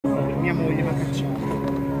Mia moglie mi ha cacciato.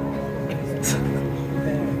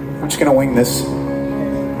 I'm just gonna wing this.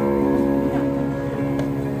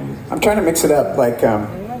 I'm trying to mix it up. Like, I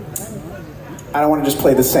don't want to just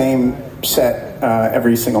play the same set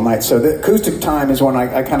every single night. So the acoustic time is when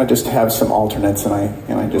I kind of just have some alternates and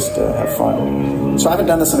I just have fun. So I haven't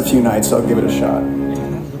done this in a few nights, so I'll give it a shot. A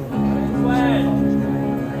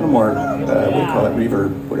little more, what do you call it,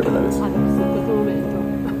 reverb, whatever that is.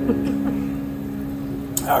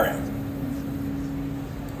 All right.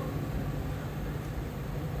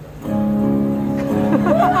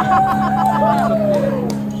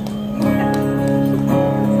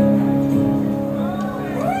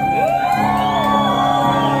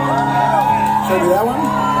 Should I do that one?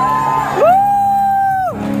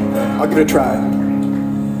 I'll give it a try.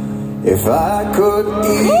 If I could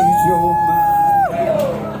ease your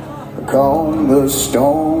mind, calm the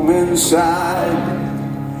storm inside,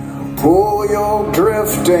 pull your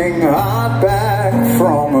drifting heart back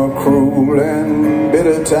from a cruel and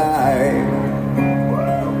bitter tide,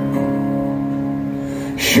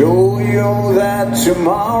 show you that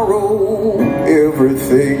tomorrow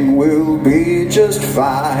everything will be just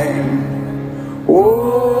fine.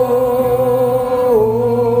 Oh,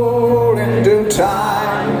 in due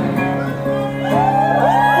time.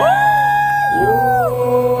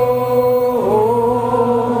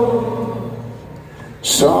 Oh,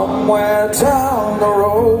 somewhere down the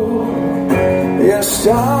road, your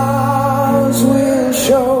stars will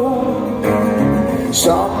show.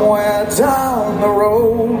 Somewhere down the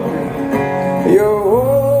road, you're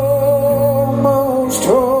almost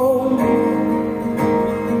home.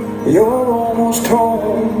 You're almost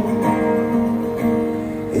home.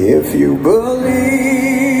 If you believe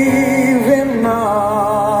in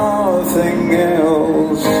nothing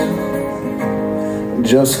else,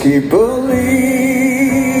 just keep believing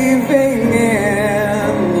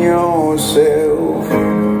in yourself.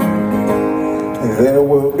 There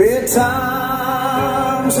will be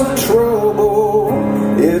times of trouble.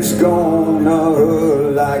 It's gonna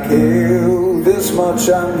hurt like hell. This much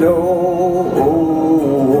I know.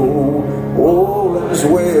 All is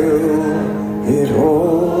well, it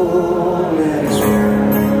all ends well.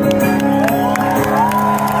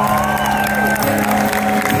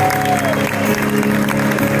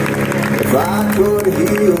 If I could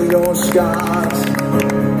heal your scars,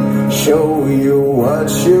 show you what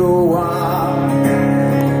you are,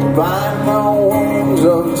 bind the wounds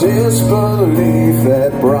of disbelief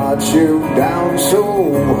that brought you down so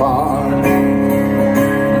hard,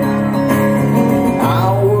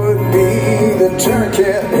 the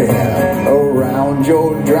tourniquet around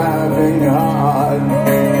your driving heart.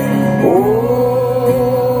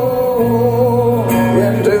 Oh,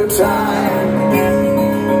 in due time.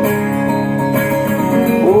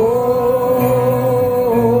 Oh,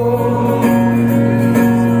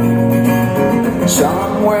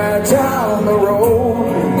 somewhere down the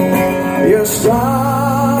road, your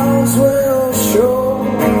stars will show.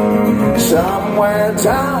 Somewhere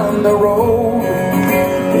down the road,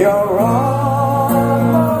 you're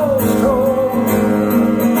almost home.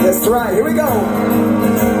 That's right, here we go.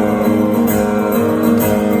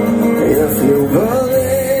 If you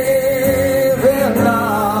believe in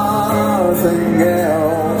nothing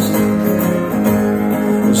else,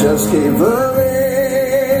 just keep believing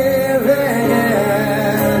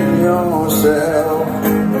in yourself.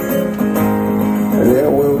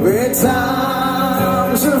 There will be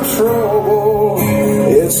times of trouble.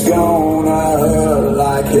 It's gonna hurt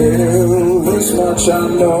like hell. This much I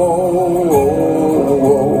know.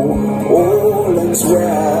 All is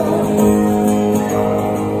well.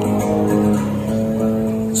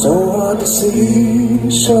 So hard to see,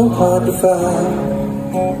 so hard to find.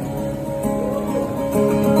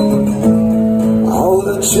 All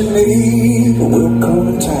that you need will come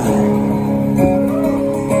in time.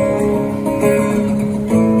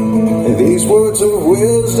 These words of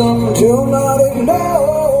wisdom do not ignore.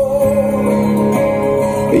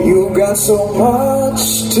 You've got so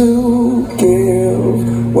much to give.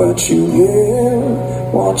 What you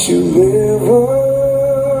live, won't you live?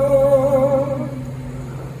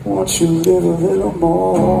 Won't you live a little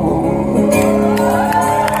more?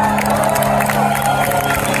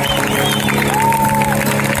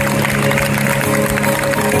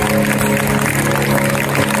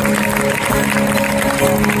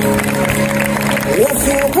 If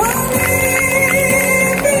you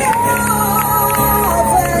believe in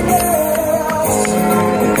nothing else,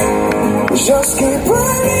 just keep believing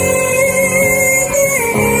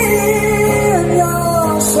in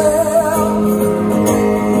yourself.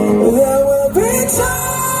 There will be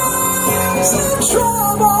times of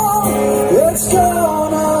trouble. It's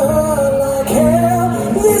gonna hurt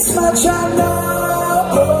much I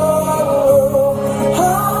know,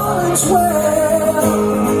 all is well.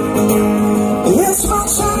 This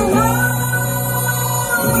much I know,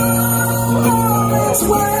 all is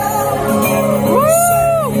well.